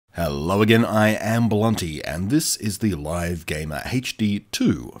Hello again, I am Blunty, and this is the Live Gamer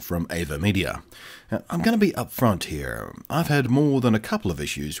HD2 from AVermedia. Now, I'm going to be upfront here. I've had more than a couple of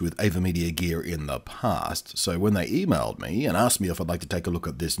issues with AVermedia gear in the past, so when they emailed me and asked me if I'd like to take a look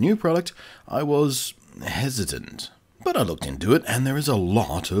at this new product, I was hesitant. But I looked into it, and there is a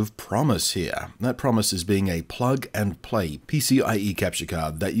lot of promise here. That promise is being a plug-and-play PCIe capture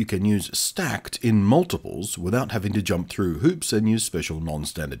card that you can use stacked in multiples without having to jump through hoops and use special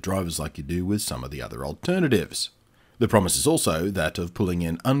non-standard drivers like you do with some of the other alternatives. The promise is also that of pulling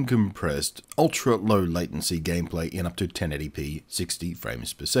in uncompressed, ultra-low latency gameplay in up to 1080p 60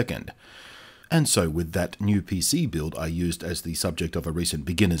 frames per second. And so with that new PC build I used as the subject of a recent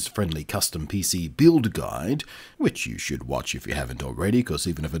beginners-friendly custom PC build guide, which you should watch if you haven't already, because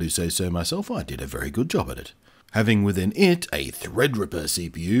even if I do say so myself, I did a very good job at it. Having within it a Threadripper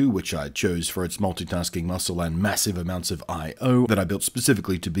CPU, which I chose for its multitasking muscle and massive amounts of I/O that I built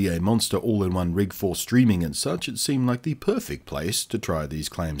specifically to be a monster all-in-one rig for streaming and such, it seemed like the perfect place to try these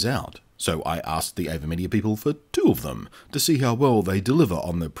claims out. So I asked the AVermedia people for 2 of them, to see how well they deliver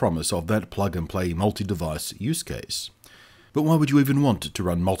on the promise of that plug-and-play multi-device use case. But why would you even want to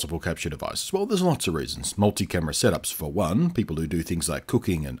run multiple capture devices? Well, there's lots of reasons. Multi-camera setups for one, people who do things like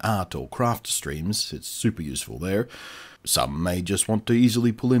cooking and art or craft streams, it's super useful there. Some may just want to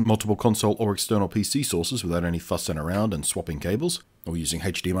easily pull in multiple console or external PC sources without any fussing around and swapping cables, or using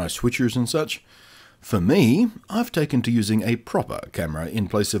Hdmi switchers and such. For me, I've taken to using a proper camera in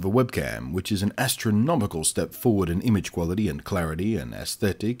place of a webcam, which is an astronomical step forward in image quality and clarity and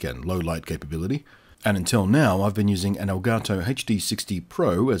aesthetic and low light capability. And until now, I've been using an Elgato HD60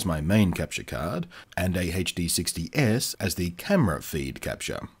 Pro as my main capture card, and a HD60S as the camera feed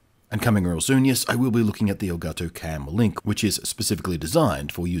capture. And coming real soon, yes, I will be looking at the Elgato Cam Link, which is specifically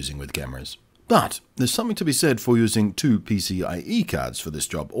designed for using with cameras. But there's something to be said for using 2 PCIe cards for this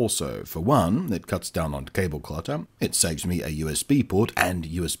job also. For one, it cuts down on cable clutter, it saves me a USB port and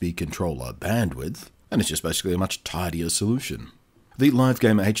USB controller bandwidth, and it's just basically a much tidier solution. The Live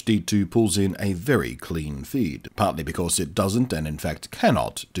Gamer HD2 pulls in a very clean feed, partly because it doesn't and in fact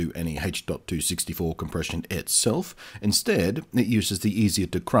cannot do any H.264 compression itself. Instead, it uses the easier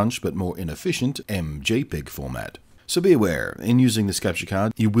to crunch but more inefficient MJPEG format. So be aware, in using this capture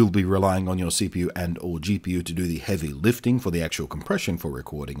card, you will be relying on your CPU and or GPU to do the heavy lifting for the actual compression for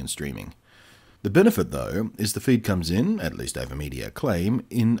recording and streaming. The benefit though, is the feed comes in, at least AVermedia claim,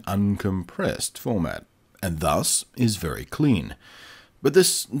 in uncompressed format, and thus is very clean. But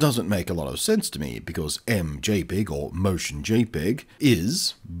this doesn't make a lot of sense to me, because MJPEG, or Motion JPEG,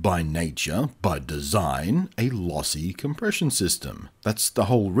 is, by nature, by design, a lossy compression system. That's the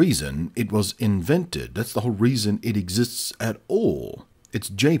whole reason it was invented. That's the whole reason it exists at all. It's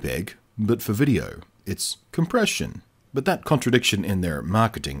JPEG, but for video. It's compression. But that contradiction in their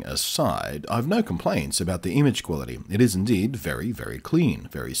marketing aside, I've no complaints about the image quality. It is indeed very, very clean,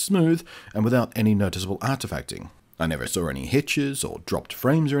 very smooth, and without any noticeable artifacting. I never saw any hitches or dropped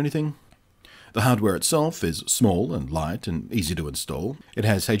frames or anything. The hardware itself is small and light and easy to install. It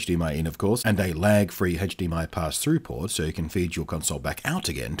has HDMI in, of course, and a lag-free HDMI pass-through port so you can feed your console back out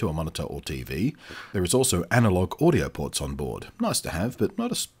again to a monitor or TV. There is also analog audio ports on board. Nice to have, but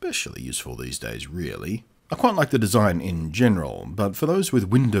not especially useful these days, really. I quite like the design in general, but for those with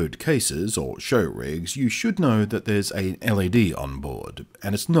windowed cases or show rigs, you should know that there's an LED on board,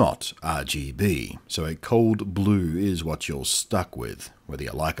 and it's not RGB, so a cold blue is what you're stuck with, whether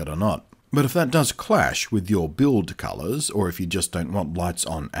you like it or not. But if that does clash with your build colours, or if you just don't want lights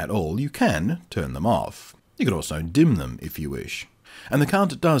on at all, you can turn them off. You can also dim them if you wish. And the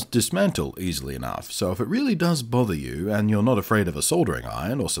card does dismantle easily enough, so if it really does bother you and you're not afraid of a soldering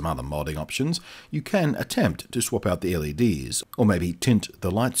iron or some other modding options, you can attempt to swap out the LEDs, or maybe tint the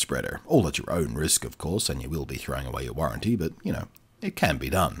light spreader, all at your own risk of course, and you will be throwing away your warranty, but you know, it can be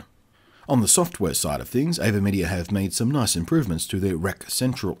done. On the software side of things, AVermedia have made some nice improvements to their Rec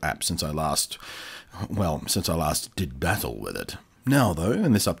Central app since I last did battle with it. Now though,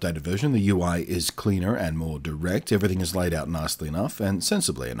 in this updated version, the UI is cleaner and more direct, everything is laid out nicely enough and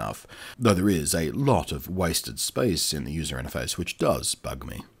sensibly enough, though there is a lot of wasted space in the user interface, which does bug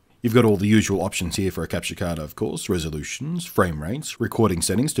me. You've got all the usual options here for a capture card, of course, resolutions, frame rates, recording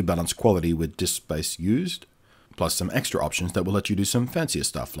settings to balance quality with disk space used, plus some extra options that will let you do some fancier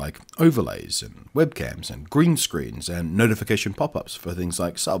stuff like overlays and webcams and green screens and notification pop-ups for things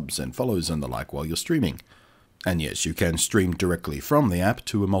like subs and follows and the like while you're streaming. And yes, you can stream directly from the app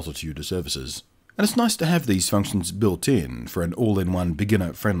to a multitude of services. And it's nice to have these functions built in for an all-in-one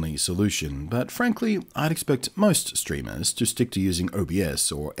beginner-friendly solution, but frankly, I'd expect most streamers to stick to using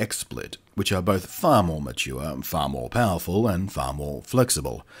OBS or XSplit, which are both far more mature, far more powerful, and far more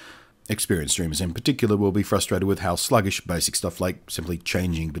flexible. Experienced streamers in particular will be frustrated with how sluggish basic stuff like simply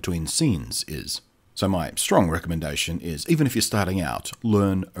changing between scenes is. So my strong recommendation is, even if you're starting out,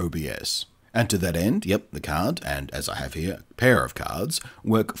 learn OBS. And to that end, yep, the card, and as I have here, a pair of cards,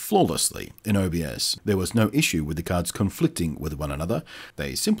 work flawlessly in OBS. There was no issue with the cards conflicting with one another.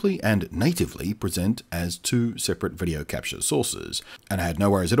 They simply and natively present as two separate video capture sources, and I had no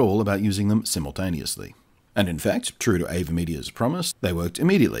worries at all about using them simultaneously. And in fact, true to AVermedia's promise, they worked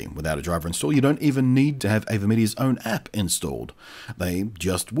immediately without a driver install. You don't even need to have AVermedia's own app installed. They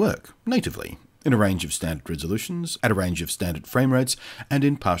just work natively, in a range of standard resolutions, at a range of standard frame rates, and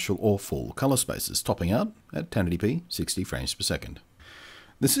in partial or full color spaces, topping out at 1080p 60 frames per second.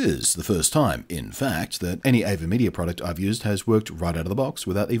 This is the first time, in fact, that any AVermedia product I've used has worked right out of the box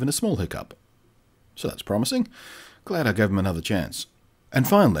without even a small hiccup. So that's promising. Glad I gave them another chance. And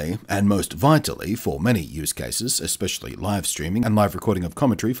finally, and most vitally for many use cases, especially live streaming and live recording of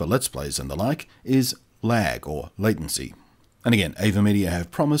commentary for Let's Plays and the like, is lag or latency. And again, AVermedia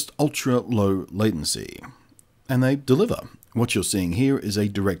have promised ultra-low latency, and they deliver. What you're seeing here is a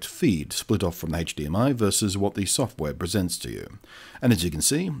direct feed split off from the Hdmi versus what the software presents to you. And as you can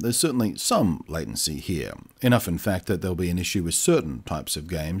see, there's certainly some latency here. Enough in fact that there'll be an issue with certain types of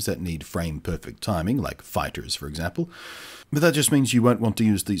games that need frame-perfect timing, like fighters for example. But that just means you won't want to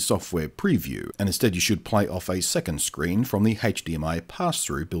use the software preview, and instead you should play off a second screen from the Hdmi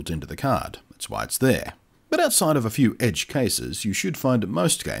pass-through built into the card. That's why it's there. But outside of a few edge cases, you should find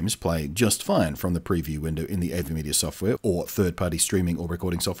most games play just fine from the preview window in the AVermedia software or third-party streaming or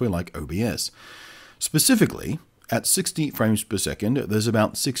recording software like OBS. Specifically, at 60 frames per second, there's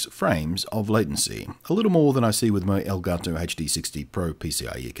about 6 frames of latency, a little more than I see with my Elgato HD60 Pro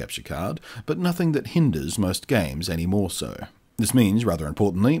PCIe capture card, but nothing that hinders most games any more so. This means, rather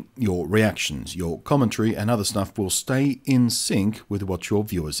importantly, your reactions, your commentary and other stuff will stay in sync with what your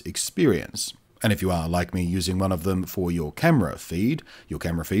viewers experience. And if you are, like me, using one of them for your camera feed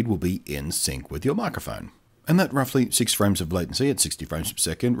will be in sync with your microphone. And that roughly 6 frames of latency at 60 frames per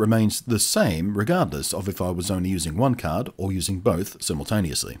second remains the same regardless of if I was only using one card or using both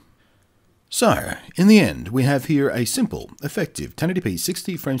simultaneously. So, in the end, we have here a simple, effective 1080p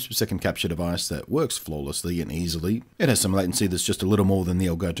 60 frames per second capture device that works flawlessly and easily. It has some latency that's just a little more than the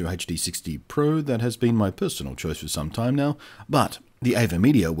Elgato HD60 Pro that has been my personal choice for some time now, but the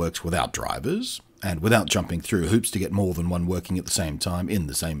AVermedia works without drivers, and without jumping through hoops to get more than one working at the same time in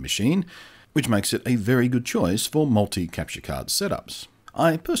the same machine, which makes it a very good choice for multi-capture card setups.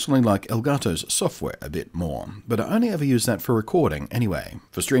 I personally like Elgato's software a bit more, but I only ever use that for recording anyway.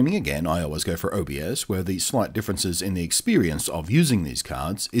 For streaming, again, I always go for OBS, where the slight differences in the experience of using these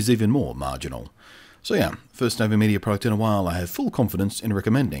cards is even more marginal. So yeah, first AVermedia product in a while I have full confidence in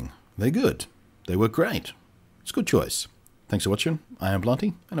recommending. They're good. They work great. It's a good choice. Thanks for watching. I am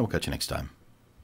Blunty, and I will catch you next time.